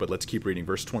true, but let's keep reading.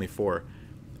 Verse 24,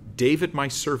 "David my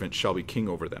servant shall be king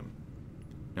over them."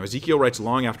 Now Ezekiel writes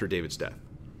long after David's death.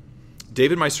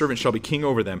 "David my servant shall be king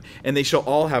over them, and they shall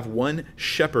all have one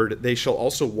shepherd. They shall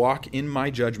also walk in my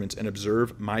judgments and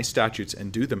observe my statutes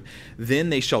and do them. Then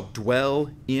they shall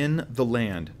dwell in the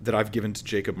land that I've given to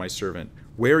Jacob my servant,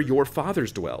 where your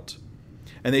fathers dwelt.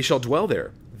 And they shall dwell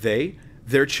there, they,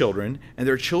 their children, and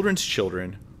their children's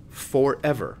children,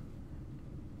 forever.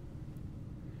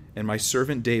 And my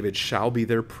servant David shall be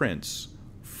their prince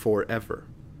forever.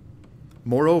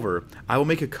 Moreover, I will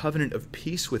make a covenant of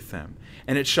peace with them,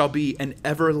 and it shall be an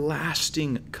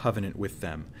everlasting covenant with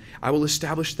them. I will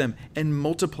establish them and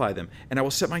multiply them, and I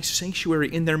will set my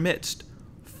sanctuary in their midst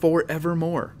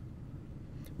forevermore.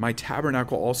 My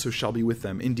tabernacle also shall be with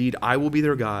them. Indeed, I will be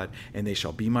their God, and they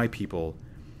shall be my people."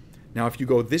 Now, if you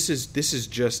go, this is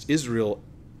just Israel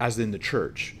as in the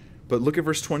church. But look at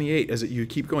verse 28. As you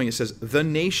keep going, it says, "The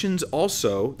nations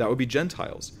also," that would be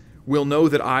Gentiles, "will know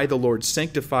that I, the Lord,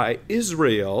 sanctify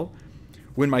Israel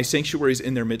when my sanctuary is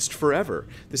in their midst forever."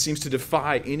 This seems to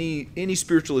defy any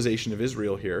spiritualization of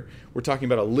Israel here. We're talking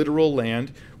about a literal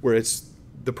land where it's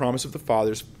the promise of the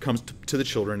fathers comes to the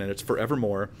children, and it's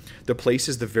forevermore. The place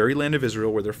is the very land of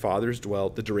Israel where their fathers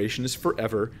dwelt. The duration is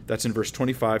forever. That's in verse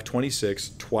 25,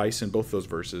 26, twice in both those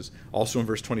verses. Also in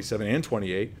verse 27 and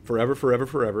 28, forever, forever,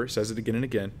 forever. It says it again and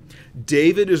again.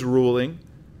 David is ruling.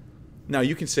 Now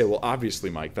you can say, well,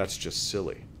 obviously, Mike, that's just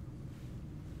silly.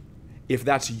 If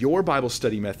that's your Bible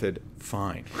study method,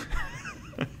 fine.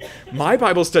 My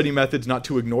Bible study method is not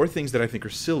to ignore things that I think are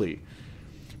silly,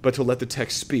 but to let the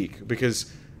text speak,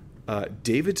 because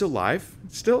David's alive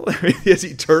still. He has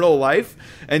eternal life.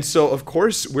 And so, of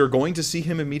course, we're going to see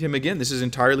him and meet him again. This is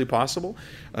entirely possible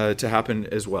to happen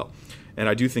as well. And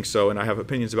I do think so, and I have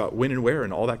opinions about when and where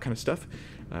and all that kind of stuff.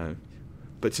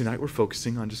 But tonight we're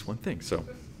focusing on just one thing.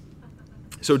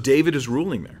 So David is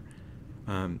ruling there.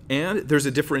 And there's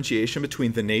a differentiation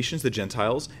between the nations, the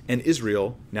Gentiles, and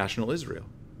Israel, national Israel.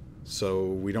 So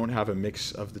we don't have a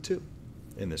mix of the two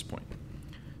in this point.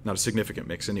 Not a significant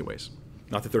mix anyways.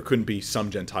 Not that there couldn't be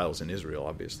some Gentiles in Israel,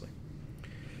 obviously.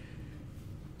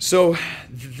 So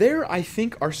there, I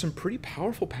think, are some pretty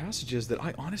powerful passages that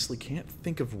I honestly can't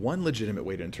think of one legitimate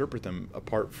way to interpret them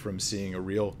apart from seeing a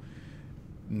real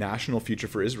national future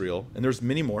for Israel. And there's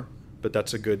many more, but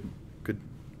that's a good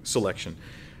selection.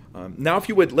 Now, if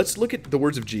you would, let's look at the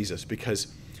words of Jesus, because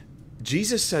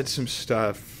Jesus said some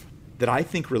stuff that I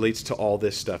think relates to all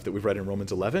this stuff that we've read in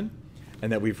Romans 11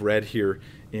 and that we've read here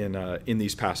in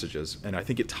these passages. And I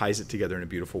think it ties it together in a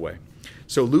beautiful way.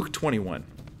 So Luke 21.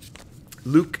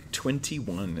 Luke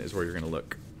 21 is where you're going to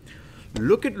look.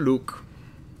 Look at Luke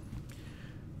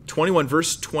 21,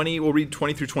 verse 20. We'll read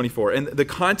 20 through 24. And the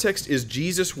context is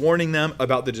Jesus warning them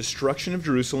about the destruction of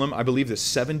Jerusalem. I believe the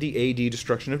 70 AD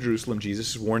destruction of Jerusalem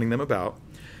Jesus is warning them about.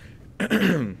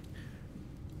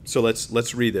 So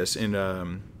let's read this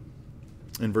in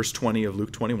verse 20 of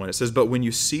Luke 21. It says, "But when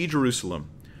you see Jerusalem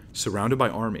surrounded by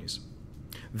armies,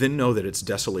 then know that its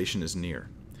desolation is near.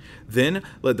 Then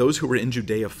let those who are in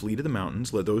Judea flee to the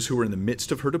mountains. Let those who are in the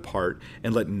midst of her depart,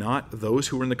 and let not those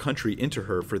who are in the country enter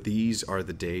her. For these are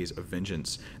the days of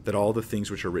vengeance, that all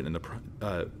things which are written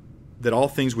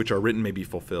may be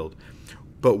fulfilled.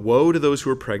 But woe to those who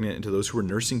are pregnant and to those who are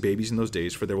nursing babies in those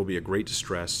days, for there will be a great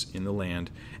distress in the land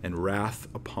and wrath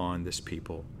upon this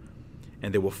people.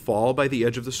 And they will fall by the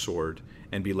edge of the sword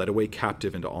and be led away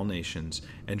captive into all nations.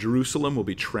 And Jerusalem will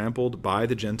be trampled by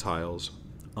the Gentiles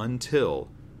until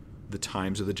the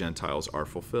times of the Gentiles are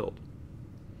fulfilled."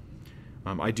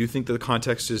 I do think that the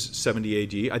context is 70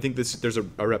 AD. I think there's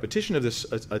a repetition of this,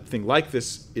 a thing like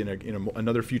this in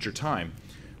another future time.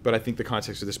 But I think the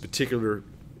context of this particular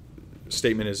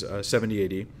statement is 70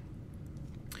 AD.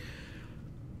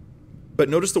 But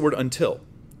notice the word until.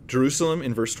 Jerusalem,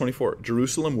 in verse 24,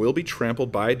 Jerusalem will be trampled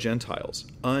by Gentiles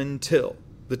until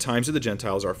the times of the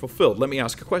Gentiles are fulfilled. Let me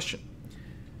ask a question.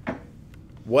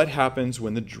 what happens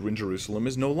when Jerusalem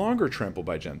is no longer trampled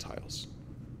by Gentiles?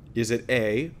 Is it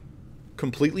A,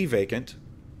 completely vacant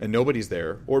and nobody's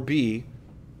there, or B,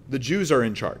 the Jews are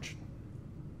in charge?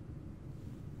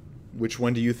 Which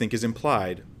one do you think is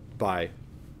implied by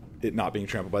it not being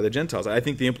trampled by the Gentiles? I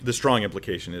think the strong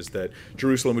implication is that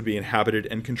Jerusalem would be inhabited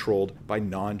and controlled by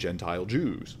non-Gentile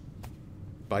Jews,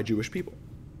 by Jewish people.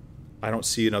 I don't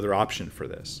see another option for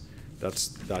this.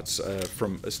 That's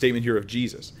from a statement here of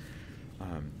Jesus.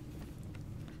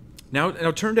 Now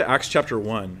turn to Acts chapter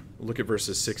 1. Look at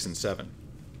verses 6 and 7.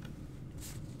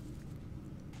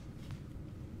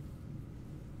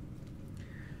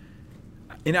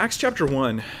 In Acts chapter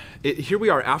 1, here we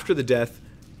are after the death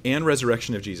and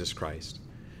resurrection of Jesus Christ.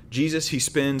 Jesus, he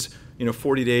spends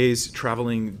 40 days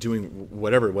traveling, doing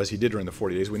whatever it was he did during the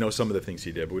 40 days. We know some of the things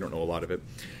he did, but we don't know a lot of it.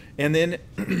 And then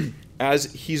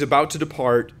as he's about to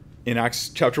depart, in Acts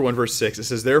chapter 1, verse 6, it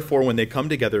says, "Therefore, when they come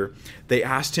together, they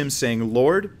asked him, saying,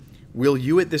 'Lord, will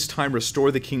you at this time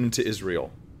restore the kingdom to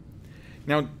Israel?'"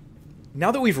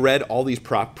 Now that we've read all these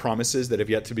promises that have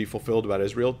yet to be fulfilled about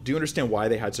Israel, do you understand why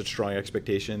they had such strong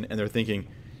expectation? And they're thinking,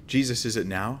 Jesus, is it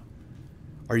now?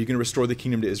 Are you going to restore the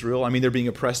kingdom to Israel? I mean, they're being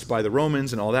oppressed by the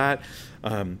Romans and all that.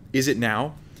 Is it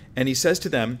now? And he says to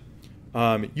them,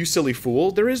 "You silly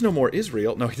fool, there is no more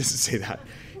Israel." No, he doesn't say that.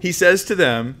 He says to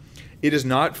them, "It is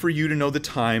not for you to know the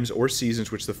times or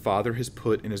seasons which the Father has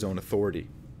put in his own authority."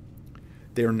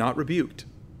 They are not rebuked.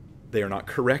 They are not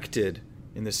corrected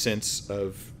in the sense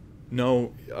of,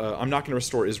 no, I'm not going to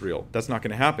restore Israel. That's not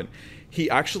going to happen. He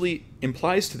actually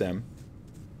implies to them,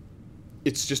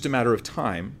 it's just a matter of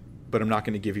time, but I'm not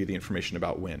going to give you the information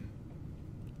about when.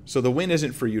 So the when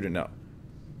isn't for you to know.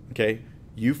 Okay?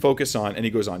 You focus on, and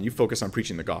he goes on, you focus on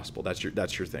preaching the gospel. That's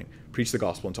your thing. Preach the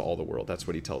gospel into all the world. That's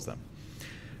what he tells them.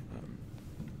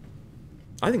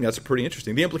 I think that's pretty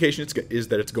interesting. The implication is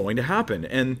that it's going to happen.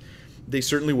 And they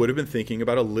certainly would have been thinking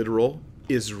about a literal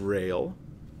Israel,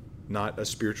 not a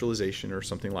spiritualization or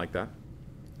something like that.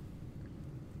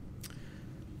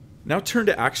 Now turn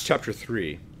to Acts chapter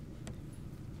 3.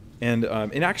 And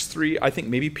in Acts 3, I think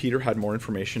maybe Peter had more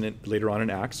information later on in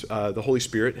Acts. The Holy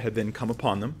Spirit had then come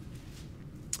upon them.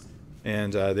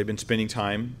 And they've been spending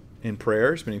time in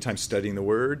prayer, spending time studying the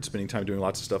Word, spending time doing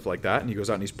lots of stuff like that. And he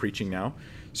goes out and he's preaching now,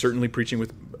 certainly preaching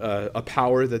with a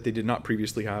power that they did not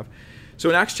previously have. So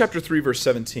in Acts chapter 3, verse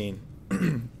 17,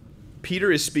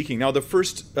 Peter is speaking. Now the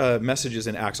first messages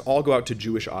in Acts all go out to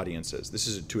Jewish audiences. This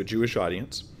is to a Jewish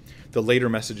audience. The later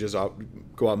messages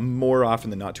go out more often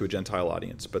than not to a Gentile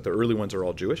audience, but the early ones are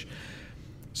all Jewish.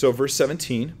 So verse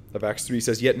 17 of Acts 3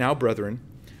 says, "Yet now, brethren,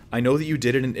 I know that you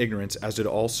did it in ignorance, as did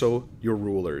also your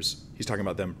rulers." He's talking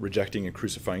about them rejecting and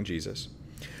crucifying Jesus.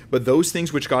 "But those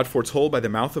things which God foretold by the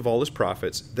mouth of all his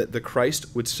prophets, that the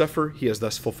Christ would suffer, he has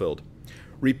thus fulfilled.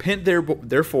 Repent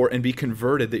therefore and be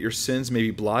converted, that your sins may be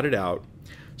blotted out,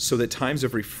 so that times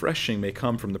of refreshing may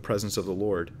come from the presence of the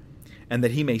Lord, and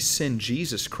that he may send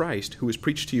Jesus Christ, who was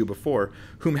preached to you before,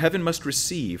 whom heaven must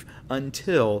receive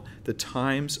until the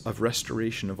times of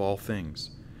restoration of all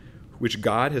things, which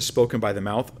God has spoken by the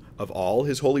mouth of all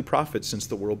his holy prophets since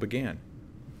the world began."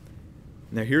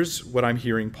 Now here's what I'm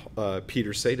hearing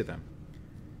Peter say to them.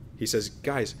 He says,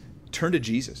 guys, turn to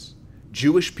Jesus.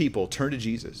 Jewish people, turn to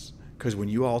Jesus. Because when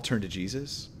you all turn to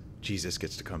Jesus, Jesus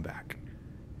gets to come back.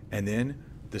 And then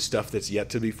the stuff that's yet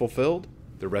to be fulfilled,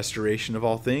 the restoration of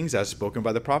all things as spoken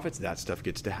by the prophets, that stuff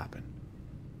gets to happen.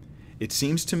 It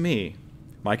seems to me,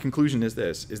 my conclusion is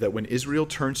this, is that when Israel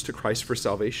turns to Christ for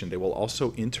salvation, they will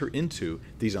also enter into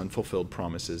these unfulfilled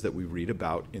promises that we read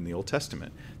about in the Old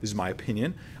Testament. This is my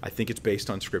opinion. I think it's based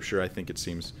on Scripture. I think it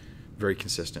seems very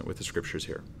consistent with the Scriptures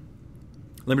here.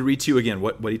 Let me read to you again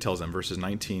what he tells them, verses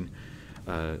 19,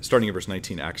 starting in verse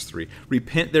 19, Acts 3.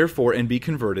 "Repent therefore and be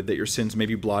converted, that your sins may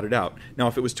be blotted out." Now,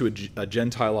 if it was to a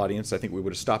Gentile audience, I think we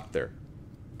would have stopped there.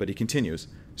 But he continues,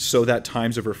 "So that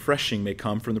times of refreshing may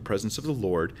come from the presence of the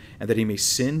Lord, and that he may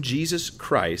send Jesus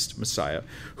Christ, Messiah,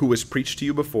 who was preached to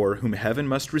you before, whom heaven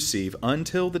must receive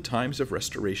until the times of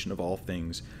restoration of all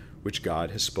things, which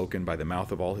God has spoken by the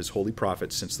mouth of all his holy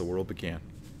prophets since the world began."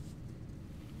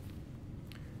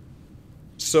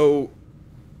 So,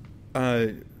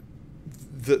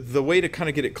 the way to kind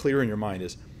of get it clear in your mind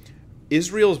is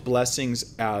Israel's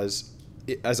blessings as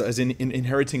in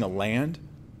inheriting a land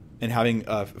and having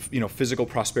physical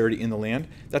prosperity in the land,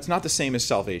 that's not the same as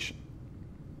salvation,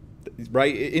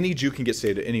 right? Any Jew can get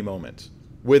saved at any moment,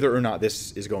 whether or not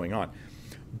this is going on.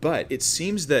 But it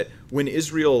seems that when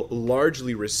Israel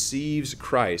largely receives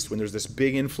Christ, when there's this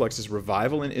big influx, this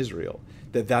revival in Israel,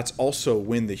 that's also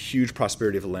when the huge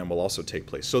prosperity of the land will also take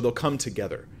place. So they'll come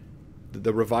together.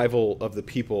 the revival of the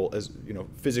people, as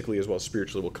physically as well as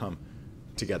spiritually, will come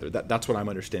together. That's what I'm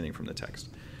understanding from the text.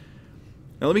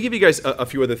 Now let me give you guys a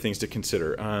few other things to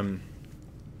consider.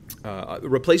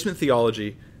 Replacement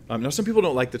theology. Now some people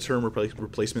don't like the term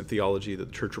replacement theology, that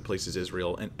the church replaces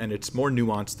Israel, and it's more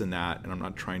nuanced than that, and I'm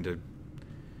not trying to...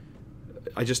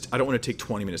 I don't want to take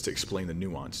 20 minutes to explain the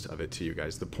nuance of it to you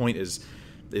guys. The point is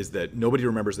that nobody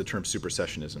remembers the term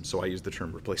supersessionism, so I use the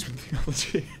term replacement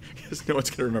theology because no one's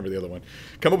going to remember the other one.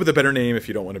 Come up with a better name if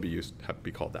you don't want to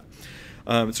be called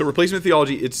that. So replacement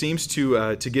theology, it seems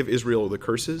to give Israel the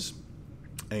curses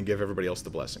and give everybody else the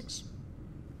blessings.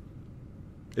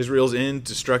 Israel's in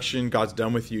destruction. God's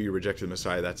done with you. You rejected the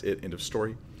Messiah. That's it. End of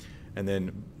story. And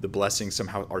then the blessings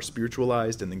somehow are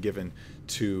spiritualized and then given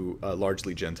to a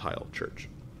largely Gentile church.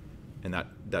 And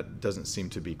that doesn't seem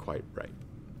to be quite right.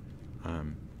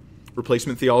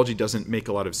 Replacement theology doesn't make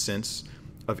a lot of sense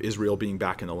of Israel being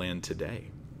back in the land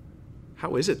today.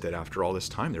 How is it that after all this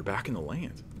time they're back in the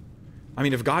land? I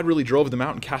mean, if God really drove them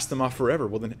out and cast them off forever,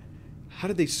 well then how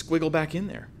did they squiggle back in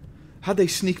there? How'd they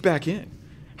sneak back in?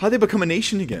 How'd they become a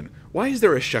nation again? Why is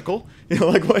there a shekel?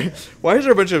 Why is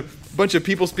there a bunch of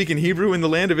people speaking Hebrew in the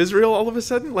land of Israel all of a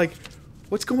sudden?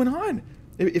 What's going on?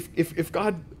 If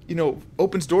God,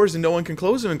 opens doors and no one can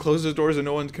close them, and closes doors and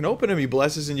no one can open them, he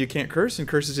blesses and you can't curse, and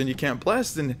curses and you can't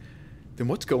bless, then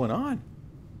what's going on?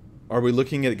 Are we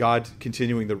looking at God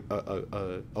continuing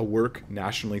a work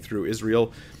nationally through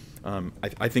Israel?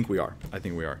 I think we are.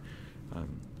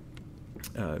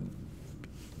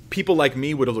 People like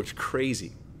me would have looked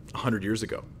crazy 100 years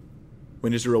ago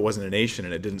when Israel wasn't a nation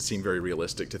and it didn't seem very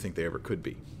realistic to think they ever could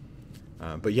be.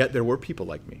 But yet there were people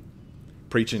like me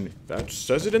preaching, that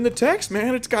says it in the text,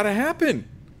 man, it's got to happen.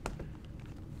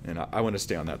 And I want to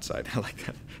stay on that side. I like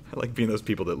that. I like being those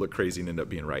people that look crazy and end up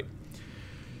being right.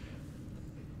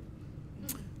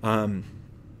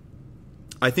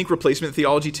 I think replacement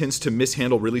theology tends to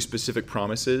mishandle really specific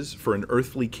promises for an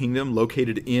earthly kingdom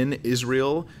located in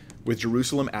Israel with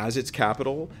Jerusalem as its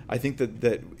capital. I think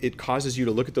that it causes you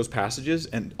to look at those passages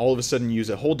and all of a sudden use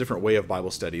a whole different way of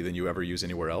Bible study than you ever use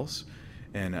anywhere else.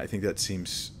 And I think that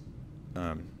seems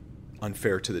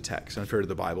unfair to the text, unfair to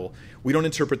the Bible. We don't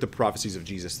interpret the prophecies of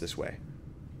Jesus this way,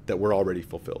 that we're already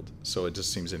fulfilled. So it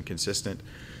just seems inconsistent.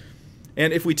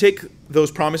 And if we take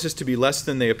those promises to be less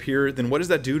than they appear, then what does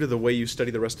that do to the way you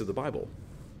study the rest of the Bible?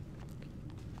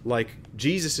 Like,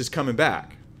 Jesus is coming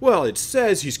back. Well, it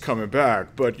says he's coming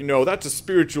back, but, that's a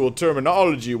spiritual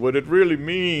terminology. What it really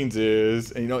means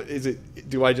is, and,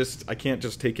 I can't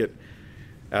just take it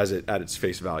at its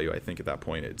face value. I think at that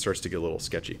point it starts to get a little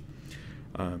sketchy.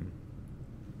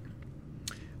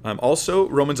 Also,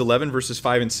 Romans 11, verses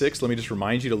 5 and 6, let me just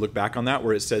remind you to look back on that,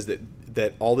 where it says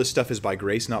that all this stuff is by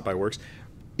grace, not by works.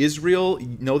 Israel,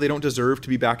 no, they don't deserve to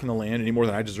be back in the land any more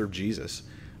than I deserve Jesus.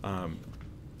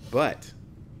 But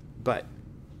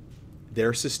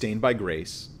they're sustained by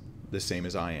grace the same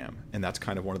as I am. And that's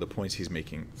kind of one of the points he's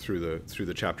making through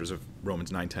the chapters of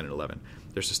Romans 9, 10, and 11.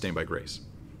 They're sustained by grace.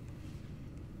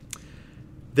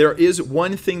 There is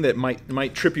one thing that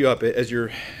might trip you up as you're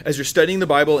studying the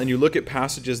Bible and you look at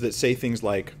passages that say things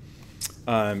like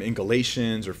in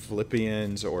Galatians or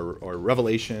Philippians or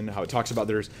Revelation, how it talks about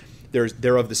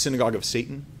they're of the synagogue of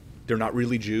Satan. They're not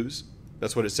really Jews.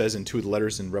 That's what it says in two of the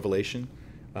letters in Revelation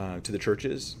to the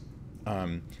churches.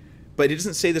 But it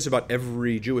doesn't say this about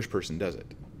every Jewish person, does it?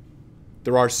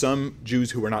 There are some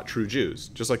Jews who are not true Jews,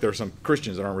 just like there are some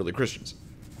Christians that aren't really Christians.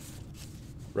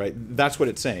 Right? That's what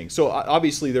it's saying. So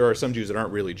obviously there are some Jews that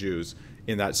aren't really Jews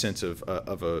in that sense of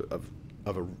a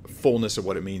fullness of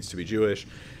what it means to be Jewish.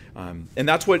 And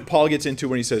that's what Paul gets into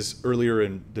when he says earlier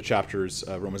in the chapters,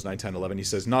 Romans 9, 10, 11, he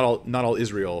says, not all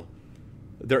Israel,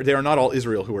 they are not all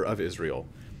Israel who are of Israel.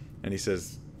 And he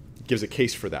says, gives a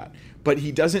case for that. But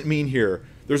he doesn't mean here,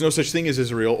 there's no such thing as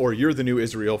Israel, or you're the new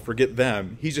Israel, forget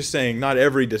them. He's just saying not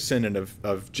every descendant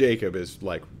of Jacob is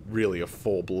like really a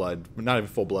full blood, not even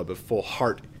full blood, but full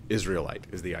heart Israelite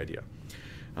is the idea.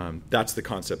 That's the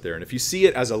concept there. And if you see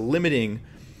it as a limiting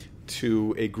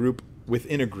to a group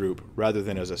within a group rather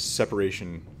than as a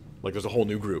separation, like there's a whole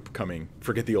new group coming,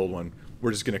 forget the old one,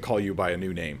 we're just going to call you by a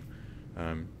new name.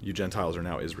 You Gentiles are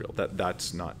now Israel.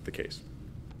 That's not the case.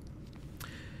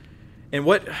 And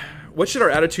what should our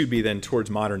attitude be then towards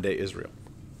modern day Israel?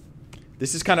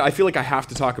 This is I feel like I have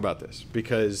to talk about this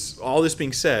because all this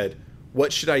being said,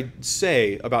 what should I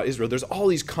say about Israel? There's all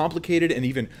these complicated and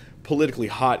even politically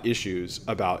hot issues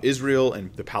about Israel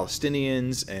and the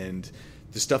Palestinians and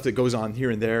the stuff that goes on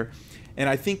here and there. And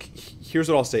I think here's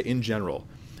what I'll say in general.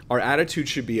 Our attitude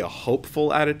should be a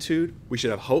hopeful attitude. We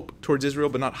should have hope towards Israel,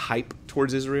 but not hype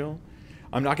towards Israel.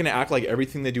 I'm not going to act like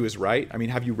everything they do is right. I mean,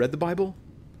 have you read the Bible?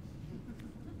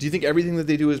 Do you think everything that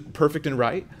they do is perfect and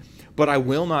right? But I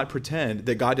will not pretend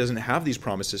that God doesn't have these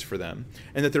promises for them,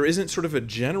 and that there isn't sort of a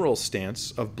general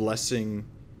stance of blessing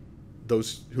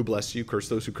those who bless you, curse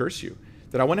those who curse you.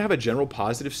 That I want to have a general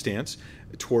positive stance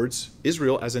towards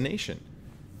Israel as a nation.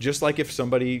 Just like if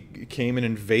somebody came and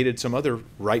invaded some other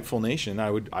rightful nation, I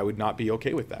would not be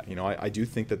okay with that. I do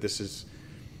think that this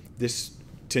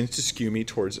tends to skew me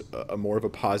towards a more of a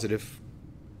positive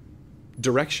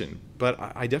direction, but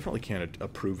I definitely can't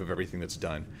approve of everything that's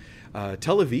done.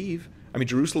 Tel Aviv,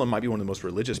 Jerusalem might be one of the most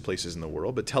religious places in the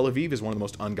world, but Tel Aviv is one of the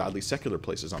most ungodly secular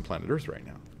places on planet Earth right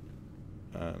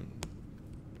now.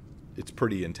 It's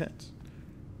pretty intense.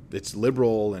 It's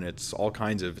liberal, and it's all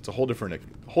kinds of. It's a whole different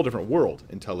world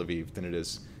in Tel Aviv than it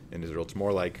is in Israel. It's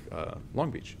more like Long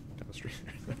Beach down the street.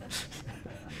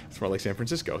 It's more like San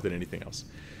Francisco than anything else.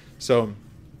 So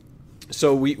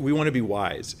we want to be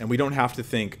wise, and we don't have to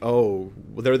think, oh,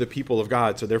 well, they're the people of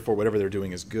God, so therefore whatever they're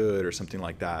doing is good or something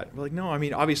like that. We're like, no,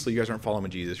 obviously you guys aren't following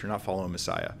Jesus. You're not following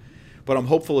Messiah. But I'm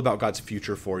hopeful about God's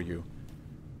future for you,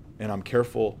 and I'm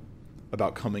careful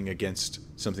about coming against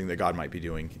something that God might be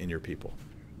doing in your people.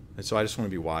 And so I just want to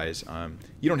be wise.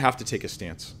 You don't have to take a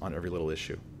stance on every little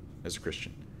issue as a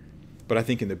Christian. But I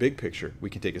think in the big picture, we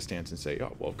can take a stance and say,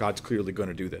 oh, well, God's clearly going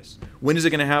to do this. When is it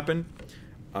going to happen?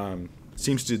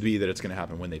 Seems to be that it's going to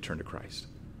happen when they turn to Christ.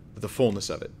 But the fullness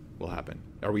of it will happen.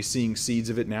 Are we seeing seeds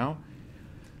of it now?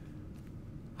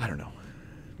 I don't know.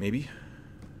 Maybe.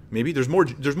 There's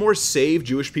more saved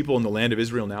Jewish people in the land of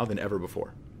Israel now than ever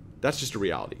before. That's just a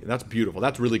reality. That's beautiful.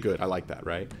 That's really good. I like that,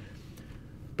 right?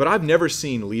 But I've never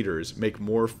seen leaders make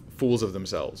more fools of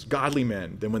themselves, godly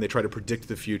men, than when they try to predict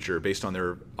the future based on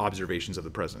their observations of the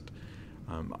present.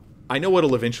 I know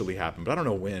what'll eventually happen, but I don't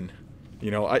know when.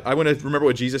 I want to remember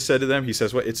what Jesus said to them. He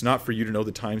says, "What? It's not for you to know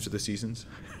the times or the seasons."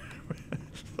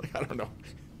 I don't know.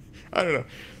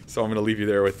 So I'm going to leave you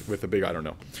there with a big I don't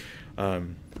know.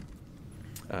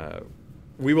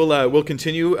 We'll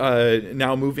continue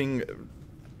now moving.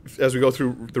 As we go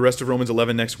through the rest of Romans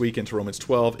 11 next week into Romans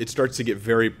 12, it starts to get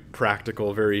very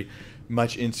practical, very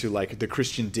much into like the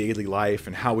Christian daily life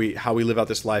and how we live out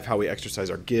this life, how we exercise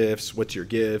our gifts. What's your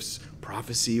gifts?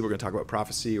 Prophecy. We're going to talk about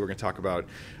prophecy. We're going to talk about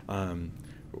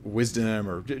wisdom,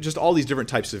 or just all these different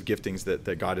types of giftings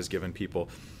that God has given people.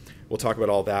 We'll talk about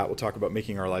all that. We'll talk about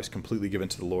making our lives completely given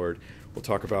to the Lord. We'll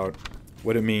talk about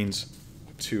what it means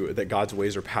that God's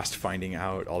ways are past finding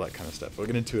out, all that kind of stuff. We'll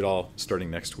get into it all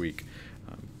starting next week.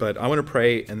 But I want to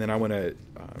pray, and then I want to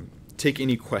take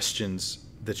any questions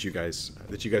that you guys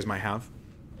might have.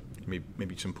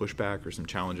 Maybe some pushback or some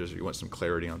challenges, or you want some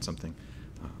clarity on something.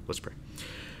 Let's pray.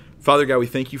 Father God, we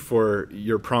thank you for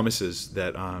your promises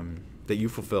that you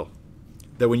fulfill.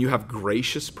 That when you have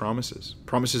gracious promises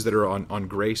that are on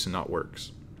grace and not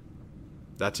works,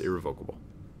 that's irrevocable.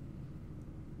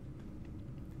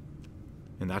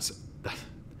 And that's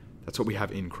what we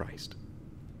have in Christ.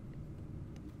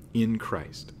 In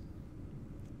Christ,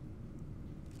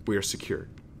 we are secured.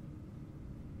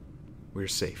 We are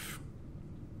safe.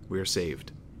 We are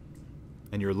saved.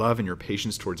 And your love and your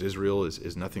patience towards Israel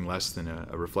is nothing less than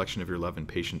a reflection of your love and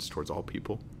patience towards all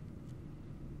people.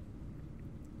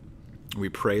 We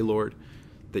pray, Lord,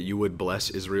 that you would bless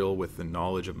Israel with the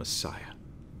knowledge of Messiah.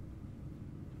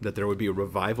 That there would be a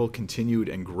revival, continued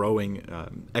and growing,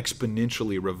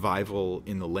 exponentially revival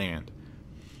in the land.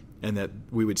 And that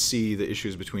we would see the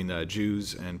issues between the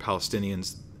Jews and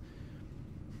Palestinians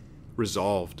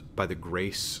resolved by the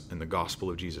grace and the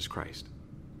gospel of Jesus Christ.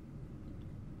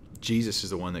 Jesus is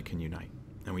the one that can unite,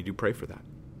 and we do pray for that.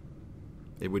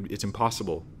 It's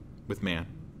impossible with man,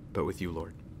 but with you,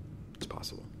 Lord, it's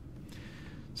possible.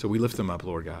 So we lift them up,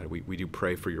 Lord God. We do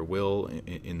pray for your will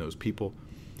in those people,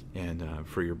 and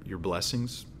for your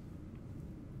blessings.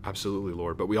 Absolutely,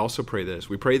 Lord. But we also pray this.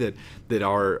 We pray that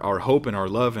our hope and our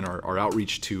love and our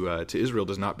outreach to Israel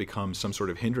does not become some sort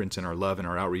of hindrance in our love and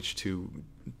our outreach to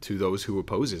those who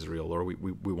oppose Israel. Lord,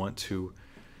 we want to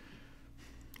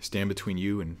stand between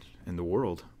you and the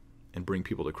world and bring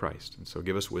people to Christ. And so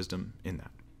give us wisdom in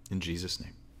that. In Jesus'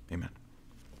 name, amen.